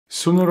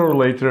Sooner or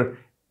later,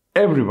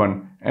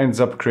 everyone ends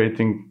up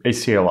creating a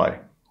CLI,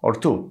 or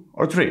 2,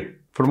 or 3.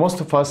 For most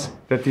of us,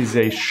 that is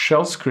a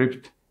shell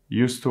script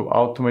used to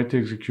automate the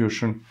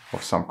execution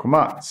of some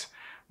commands.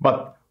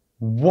 But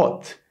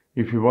what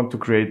if we want to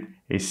create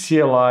a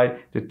CLI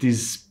that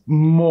is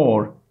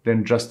more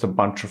than just a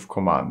bunch of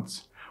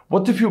commands?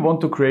 What if you want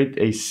to create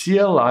a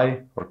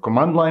CLI or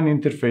command line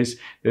interface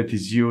that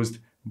is used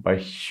by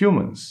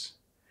humans?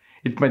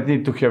 It might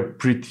need to have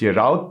prettier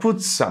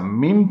outputs,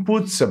 some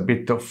inputs, a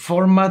bit of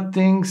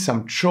formatting,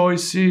 some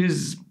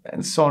choices,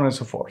 and so on and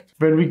so forth.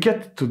 When we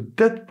get to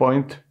that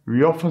point,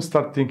 we often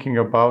start thinking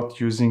about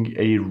using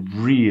a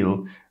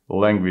real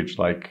language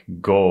like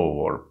Go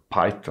or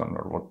Python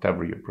or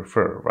whatever you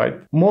prefer, right?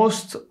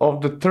 Most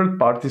of the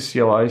third-party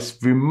CLIs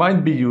we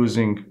might be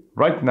using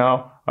right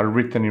now are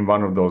written in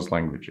one of those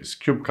languages: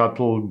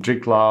 kubectl,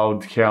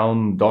 gcloud,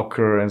 Helm,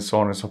 Docker, and so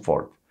on and so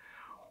forth.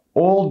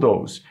 All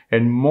those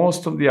and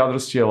most of the other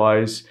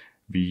CLIs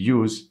we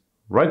use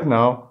right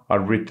now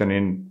are written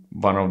in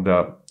one of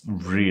the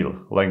real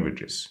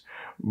languages.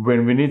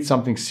 When we need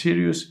something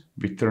serious,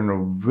 we turn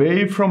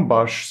away from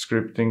bash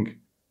scripting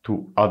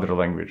to other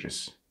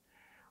languages.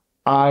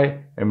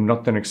 I am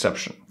not an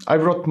exception. I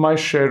wrote my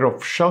share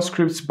of shell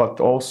scripts, but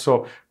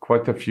also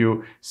quite a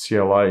few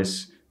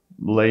CLIs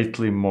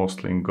lately,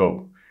 mostly in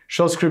Go.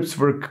 Shell scripts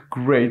work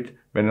great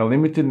when a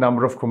limited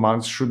number of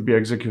commands should be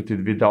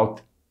executed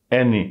without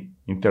any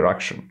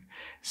interaction.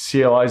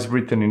 CLIs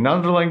written in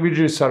other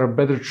languages are a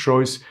better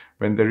choice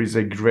when there is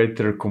a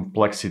greater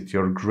complexity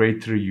or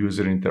greater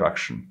user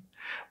interaction.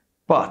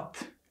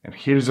 But, and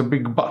here's a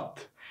big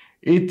but,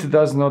 it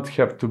does not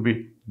have to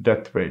be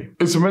that way.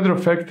 As a matter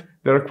of fact,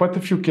 there are quite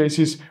a few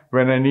cases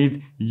when I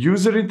need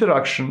user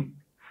interaction,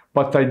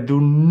 but I do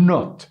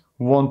not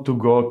want to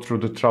go through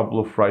the trouble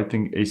of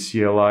writing a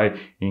CLI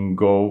in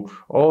Go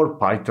or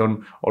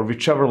Python or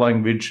whichever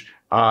language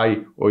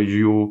I or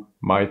you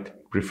might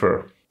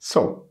prefer.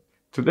 So,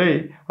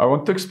 today I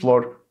want to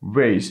explore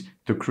ways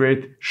to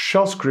create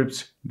shell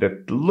scripts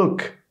that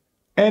look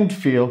and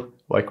feel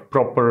like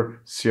proper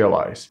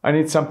CLIs. I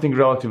need something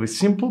relatively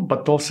simple,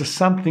 but also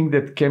something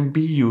that can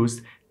be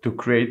used to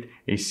create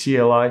a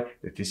CLI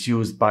that is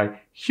used by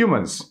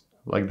humans,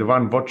 like the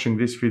one watching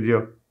this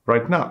video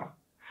right now.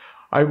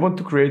 I want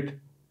to create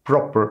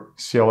proper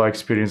CLI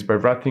experience by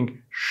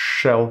writing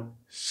shell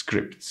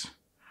scripts.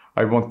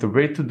 I want a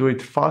way to do it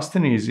fast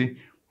and easy,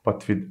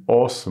 but with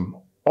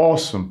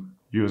awesome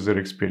user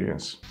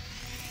experience.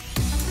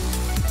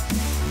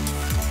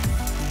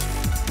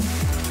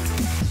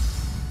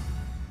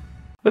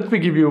 Let me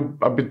give you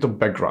a bit of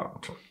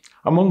background.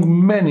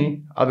 Among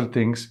many other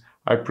things,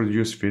 I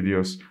produce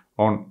videos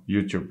on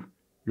YouTube.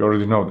 You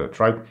already know that,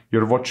 right?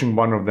 You're watching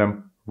one of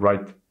them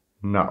right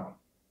now,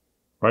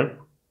 right?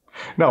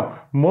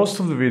 Now,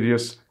 most of the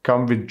videos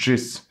come with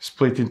gists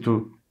split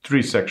into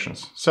 3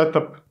 sections: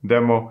 setup,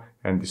 demo,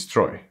 and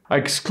destroy. I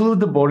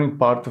exclude the boring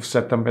part of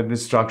setup and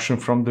instruction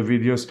from the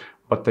videos,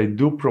 but I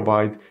do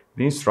provide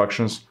the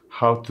instructions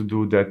how to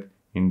do that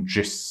in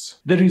gists.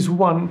 There is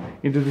one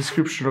in the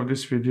description of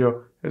this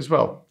video as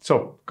well,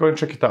 so go and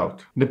check it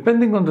out.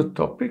 Depending on the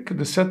topic,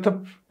 the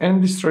setup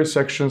and destroy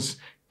sections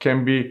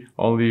can be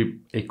only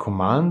a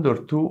command or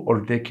 2, or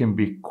they can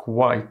be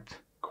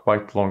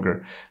quite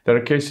longer. There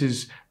are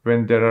cases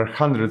when there are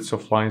hundreds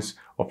of lines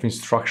of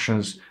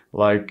instructions,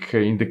 like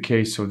in the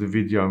case of the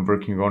video I'm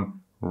working on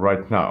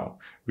right now,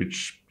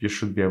 which you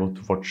should be able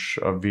to watch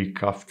a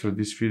week after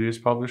this video is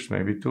published,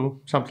 maybe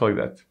 2, something like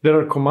that. There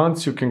are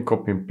commands you can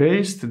copy and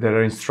paste. There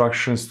are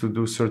instructions to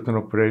do certain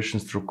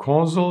operations through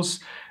consoles.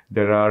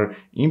 There are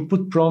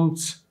input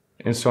prompts,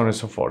 and so on and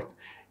so forth.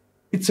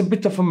 It's a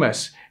bit of a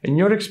mess, and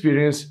your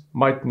experience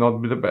might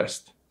not be the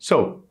best.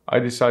 So I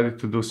decided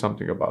to do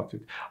something about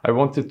it. I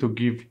wanted to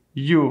give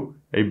you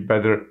a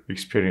better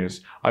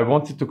experience. I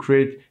wanted to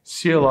create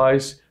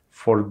CLIs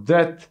for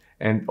that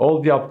and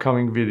all the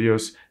upcoming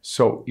videos,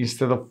 so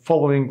instead of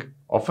following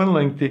often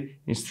lengthy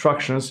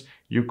instructions,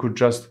 you could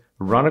just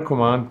run a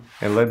command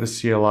and let the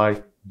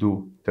CLI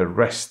do the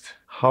rest.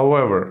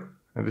 However,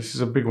 and this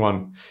is a big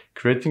one,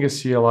 creating a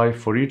CLI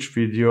for each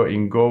video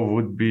in Go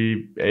would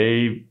be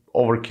a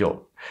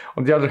overkill.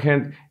 On the other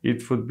hand,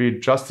 it would be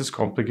just as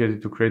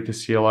complicated to create a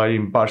CLI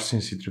in Bash,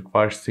 since it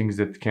requires things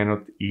that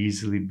cannot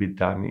easily be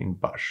done in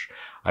Bash.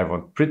 I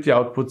want pretty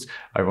outputs,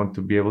 I want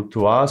to be able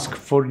to ask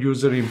for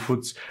user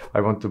inputs,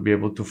 I want to be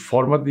able to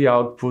format the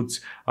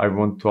outputs, I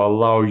want to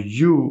allow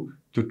you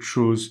to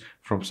choose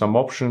from some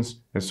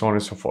options, and so on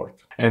and so forth.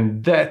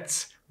 And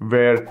that's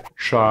where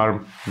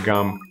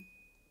charmgum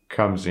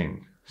comes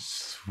in,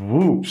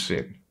 swoops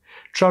in.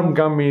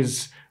 Charmgum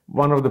is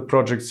one of the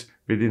projects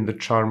within the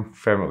Charm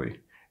family.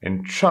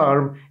 And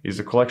Charm is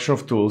a collection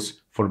of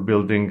tools for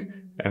building,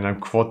 and I'm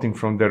quoting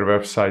from their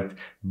website,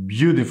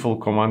 beautiful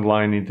command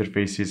line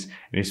interfaces,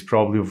 and is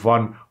probably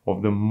one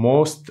of the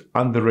most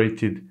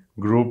underrated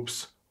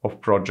groups of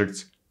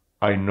projects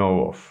I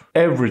know of.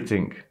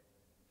 Everything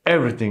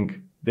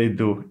they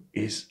do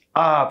is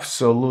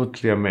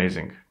absolutely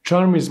amazing.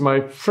 Charm is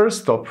my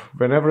first stop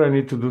whenever I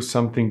need to do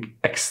something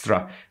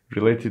extra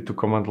related to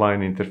command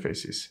line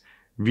interfaces.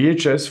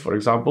 VHS, for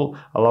example,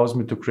 allows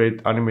me to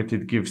create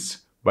animated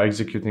GIFs by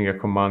executing a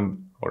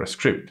command or a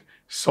script.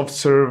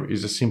 SoftServe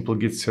is a simple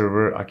Git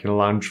server I can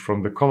launch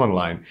from the command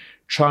line.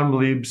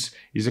 Charmlibs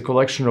is a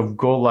collection of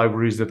Go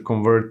libraries that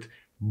convert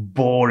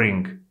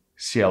boring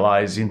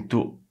CLIs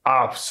into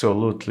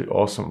absolutely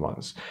awesome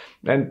ones,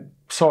 and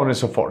so on and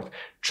so forth.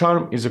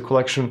 Charm is a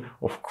collection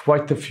of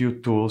quite a few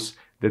tools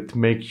that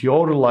make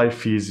your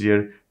life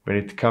easier when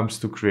it comes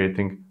to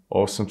creating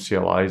awesome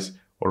CLIs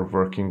or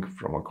working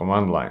from a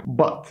command line.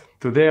 But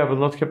today I will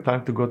not have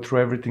time to go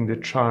through everything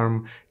that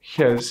Charm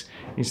has.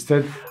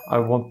 Instead, I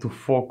want to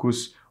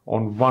focus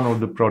on one of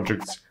the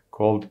projects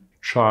called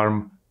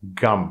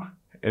charmgum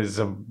as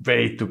a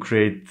way to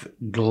create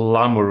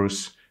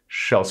glamorous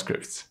shell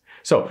scripts.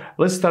 So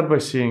let's start by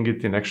seeing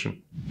it in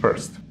action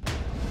first.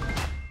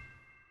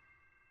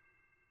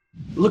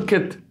 Look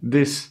at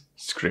this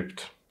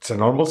script. It's a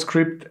normal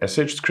script,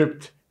 SH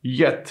script,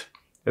 yet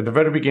at the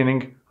very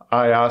beginning,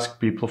 I ask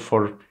people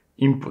for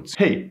inputs.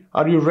 Hey,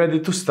 are you ready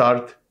to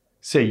start?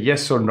 Say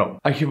yes or no.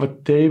 I have a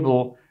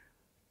table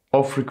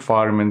of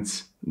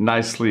requirements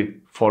nicely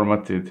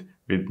formatted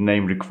with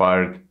name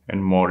required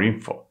and more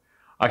info.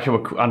 I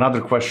have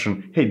another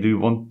question. Hey,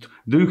 do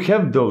you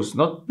have those,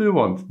 not do you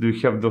want, do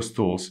you have those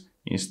tools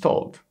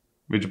installed?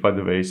 Which, by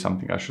the way, is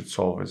something I should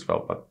solve as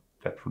well, but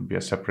that would be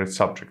a separate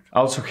subject. I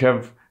also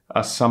have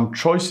some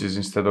choices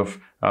instead of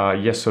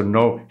yes or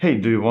no. Hey,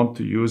 do you want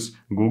to use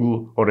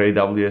Google or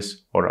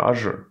AWS or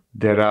Azure?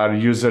 There are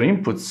user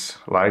inputs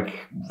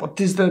like what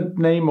is the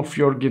name of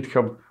your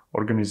GitHub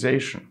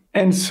organization,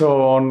 and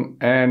so on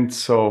and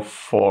so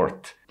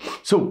forth.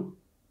 So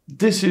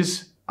this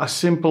is a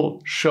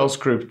simple shell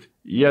script,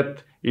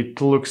 yet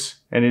it looks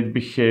and it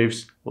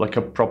behaves like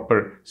a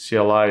proper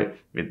CLI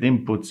with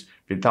inputs,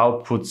 with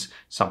outputs,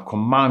 some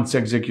commands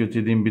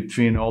executed in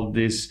between all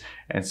this,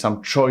 and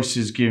some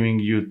choices giving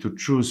you to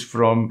choose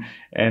from,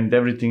 and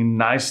everything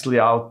nicely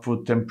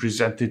output and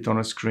presented on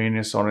a screen,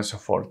 and so on and so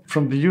forth.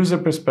 From the user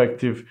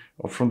perspective,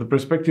 or from the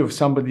perspective of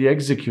somebody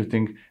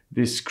executing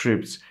these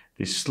scripts,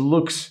 this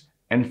looks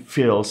and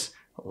feels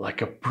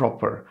like a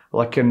proper,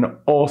 like an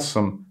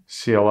awesome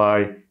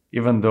CLI,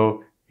 even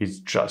though it's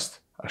just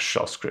a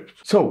shell script.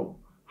 So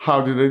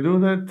how do they do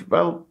that?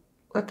 Well,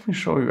 let me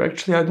show you.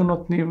 Actually, I do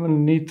not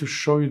even need to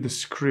show you the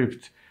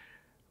script.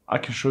 I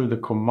can show you the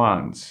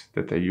commands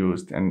that I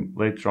used, and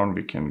later on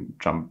we can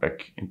jump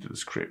back into the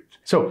script.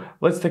 So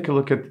let's take a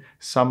look at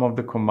some of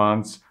the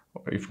commands,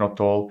 if not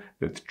all,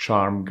 that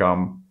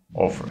charmgum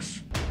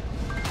offers.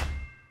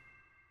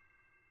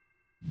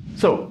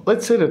 So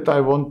let's say that I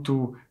want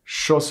to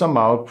show some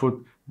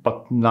output,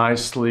 but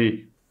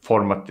nicely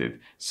formatted,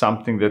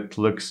 something that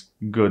looks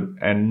good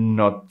and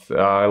not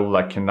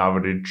like an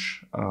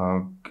average,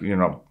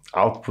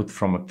 output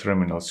from a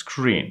terminal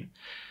screen.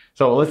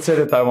 So let's say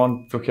that I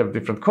want to have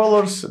different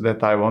colors,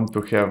 that I want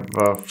to have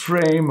a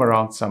frame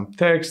around some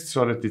text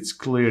so that it's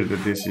clear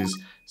that this is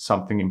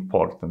something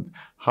important.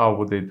 How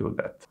would they do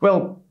that?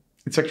 Well,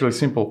 it's actually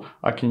simple.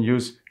 I can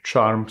use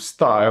charm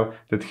style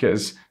that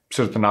has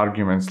certain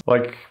arguments,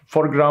 like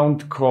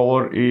foreground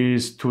color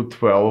is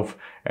 212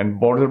 and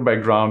border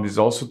background is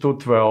also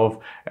 212,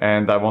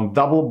 and I want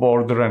double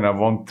border, and I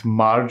want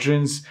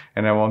margins,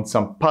 and I want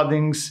some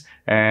paddings,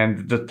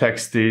 and the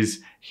text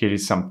is, here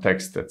is some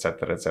text,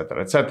 etc,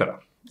 etc, etc,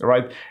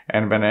 right?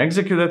 And when I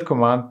execute that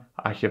command,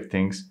 I have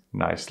things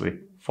nicely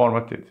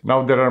formatted.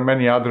 Now there are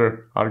many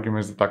other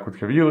arguments that I could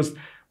have used,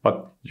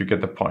 but you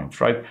get the point,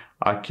 right?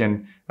 I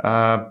can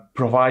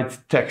provide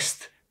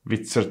text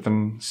with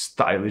certain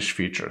stylish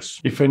features.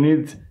 If I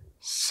need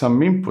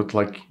some input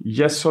like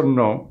yes or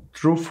no,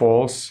 true,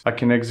 false, I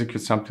can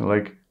execute something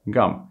like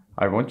gum.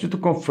 I want you to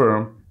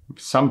confirm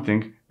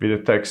something with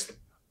the text,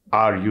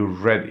 are you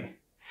ready?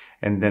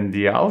 And then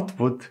the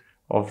output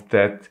of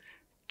that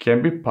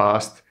can be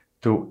passed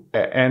to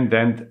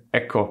end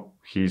echo,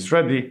 he's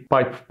ready,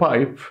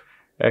 pipe,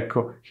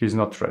 echo, he's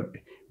not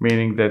ready.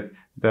 Meaning that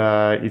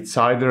it's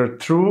either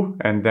true,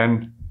 and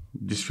then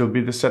this will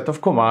be the set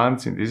of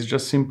commands, and this is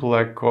just simple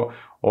echo,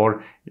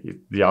 or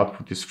the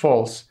output is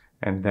false,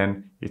 and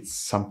then it's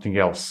something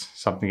else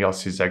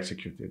is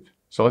executed.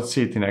 So let's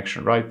see it in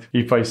action, right?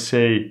 If I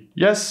say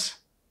yes,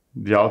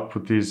 the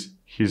output is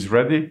he's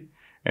ready,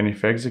 and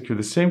if I execute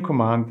the same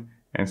command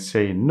and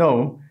say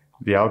no,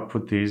 the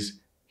output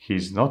is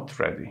he's not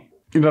ready.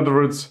 In other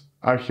words,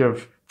 I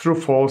have true,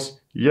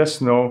 false,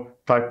 yes, no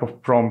type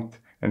of prompt,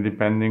 and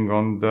depending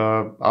on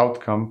the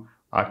outcome,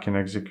 I can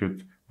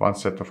execute one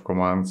set of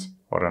commands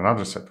or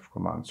another set of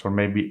commands, or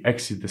maybe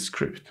exit the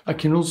script. I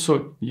can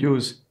also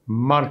use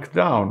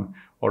Markdown,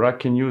 or I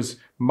can use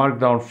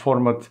Markdown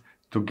format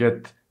to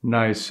get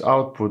nice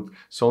output.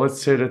 So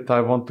let's say that I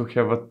want to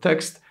have a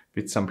text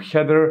with some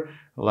header,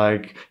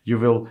 like you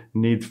will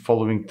need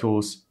following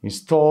tools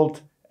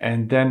installed,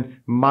 and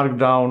then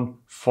Markdown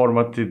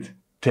formatted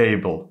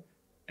table.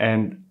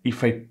 And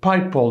if I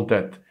pipe all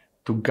that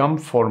to GUM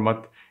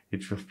format,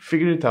 it will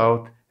figure it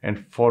out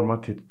and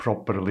format it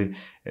properly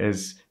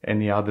as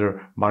any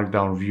other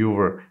Markdown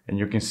viewer. And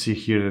you can see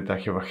here that I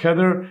have a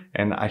header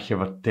and I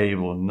have a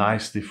table,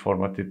 nicely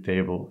formatted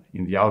table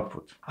in the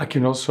output. I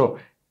can also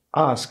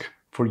ask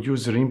for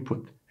user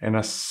input and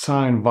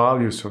assign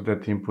values of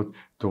that input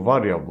to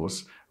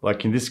variables.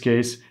 Like in this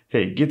case,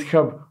 hey,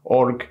 GitHub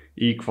org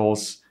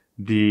equals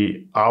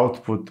the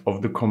output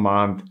of the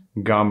command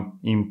gum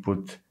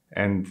input,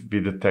 and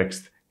with the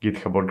text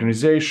GitHub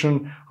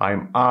organization,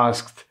 I'm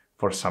asked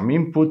for some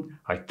input,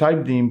 I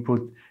type the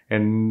input,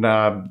 and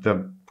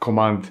the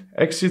command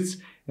exits.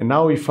 And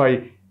now if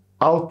I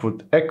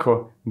output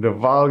echo the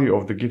value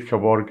of the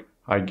GitHub org,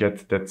 I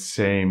get that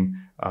same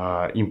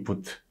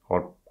input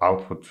or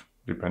output,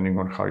 depending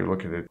on how you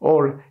look at it.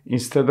 Or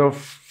instead of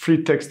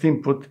free text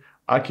input,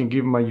 I can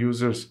give my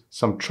users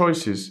some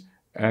choices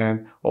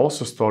and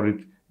also store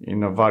it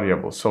in a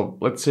variable. So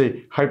let's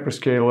say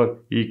hyperscaler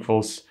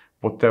equals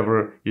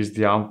whatever is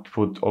the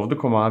output of the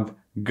command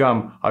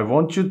gum. I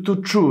want you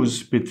to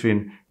choose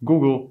between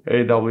Google,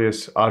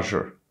 AWS,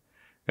 Azure.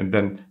 And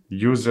then the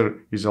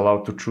user is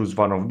allowed to choose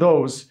one of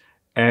those,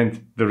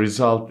 and the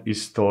result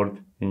is stored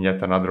in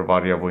yet another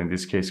variable, in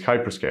this case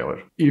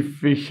hyperscaler.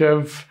 If we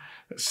have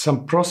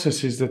some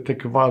processes that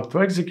take a while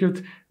to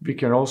execute, we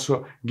can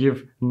also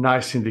give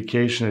nice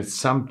indication that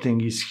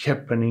something is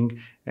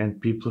happening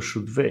and people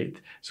should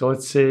wait. So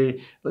let's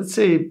say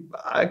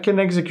I can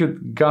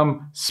execute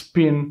gum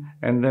spin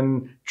and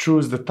then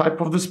choose the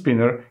type of the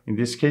spinner, in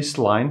this case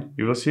line,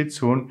 you will see it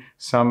soon,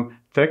 some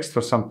text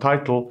or some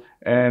title,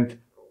 and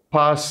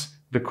pass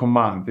the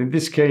command. In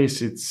this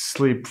case, it's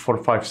sleep for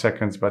 5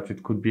 seconds, but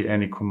it could be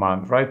any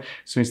command, right?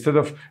 So instead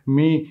of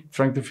me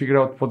trying to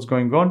figure out what's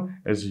going on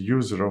as a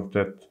user of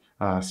that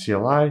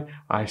CLI,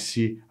 I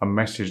see a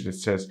message that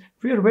says,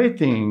 we are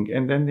waiting,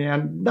 and then the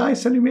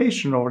nice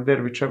animation over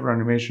there, whichever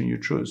animation you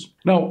choose.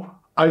 Now,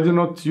 I do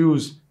not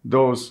use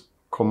those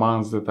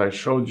commands that I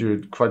showed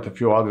you, quite a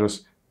few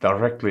others,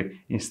 directly.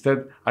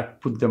 Instead, I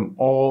put them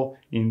all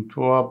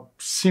into a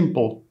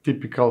simple,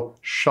 typical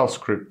shell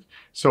script.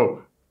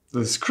 So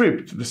the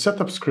script, the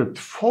setup script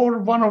for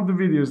one of the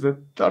videos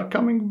that are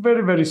coming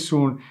very, very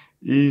soon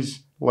is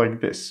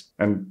like this.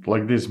 And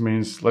like this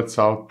means let's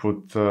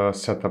output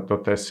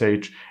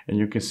setup.sh, and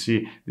you can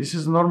see this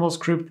is a normal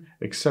script,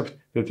 except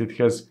that it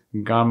has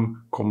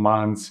gum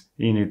commands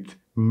in it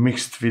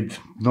mixed with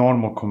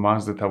normal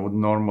commands that I would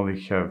normally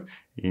have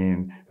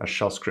in a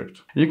shell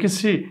script. You can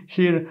see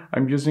here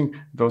I'm using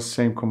those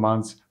same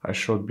commands I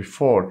showed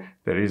before.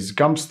 There is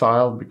gum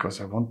style because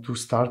I want to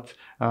start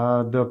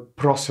the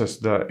process,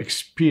 the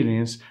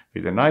experience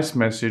with a nice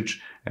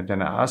message, and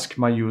then I ask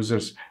my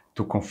users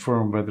to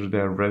confirm whether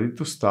they're ready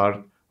to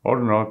start or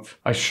not.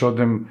 I show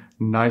them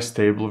nice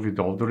table with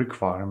all the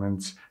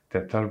requirements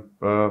that are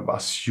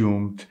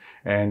assumed,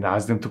 and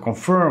ask them to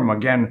confirm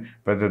again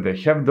whether they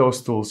have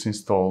those tools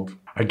installed.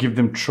 I give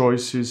them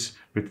choices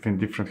between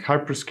different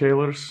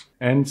hyperscalers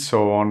and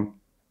so on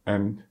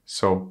and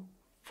so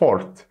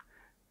forth.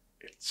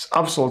 It's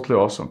absolutely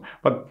awesome.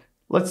 But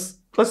let's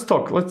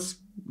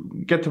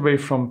get away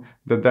from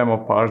the demo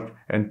part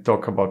and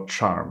talk about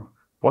charm.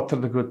 What are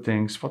the good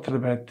things? What are the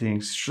bad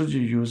things? Should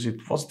you use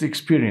it? What's the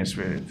experience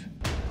with it?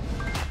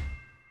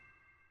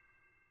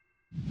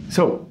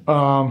 So,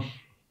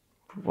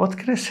 what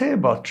can I say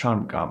about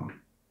charmgum?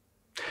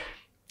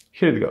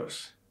 Here it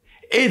goes.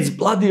 It's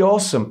bloody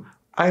awesome.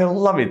 I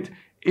love it.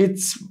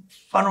 It's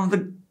one of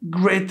the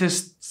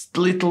greatest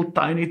little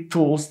tiny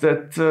tools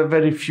that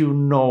very few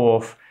know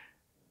of.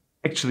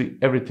 Actually,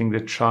 everything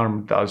that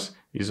Charm does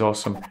is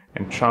awesome,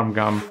 and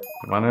charmgum,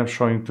 the one I'm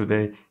showing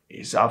today,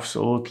 is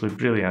absolutely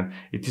brilliant.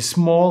 It is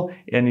small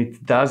and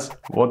it does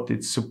what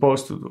it's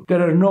supposed to do.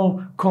 There are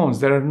no cons,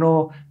 there are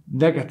no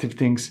negative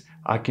things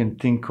I can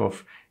think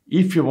of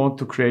if you want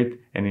to create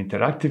an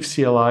interactive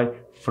CLI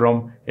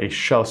from a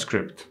shell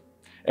script.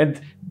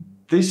 And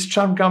this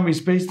charmgum is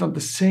based on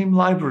the same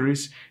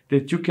libraries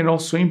that you can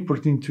also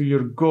import into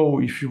your Go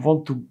if you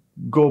want to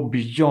go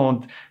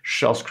beyond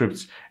shell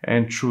scripts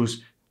and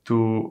choose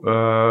to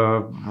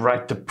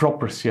write the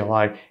proper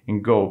CLI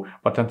in Go.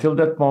 But until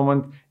that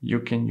moment, you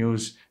can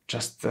use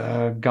just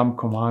gum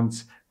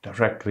commands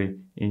directly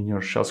in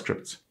your shell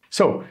scripts.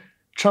 So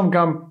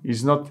charmgum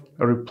is not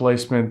a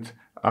replacement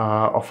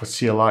of a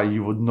CLI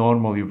you would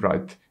normally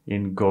write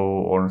in Go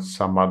or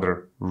some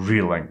other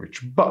real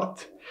language.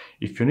 But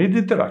if you need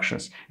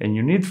interactions and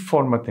you need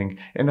formatting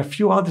and a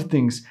few other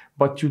things,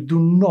 but you do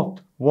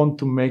not want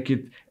to make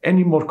it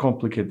any more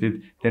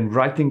complicated than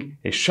writing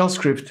a shell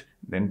script,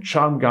 then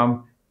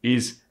charmgum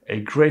is a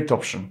great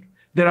option.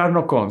 There are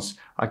no cons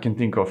I can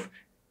think of.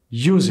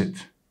 Use it.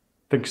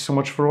 Thank you so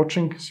much for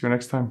watching. See you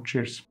next time.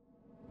 Cheers.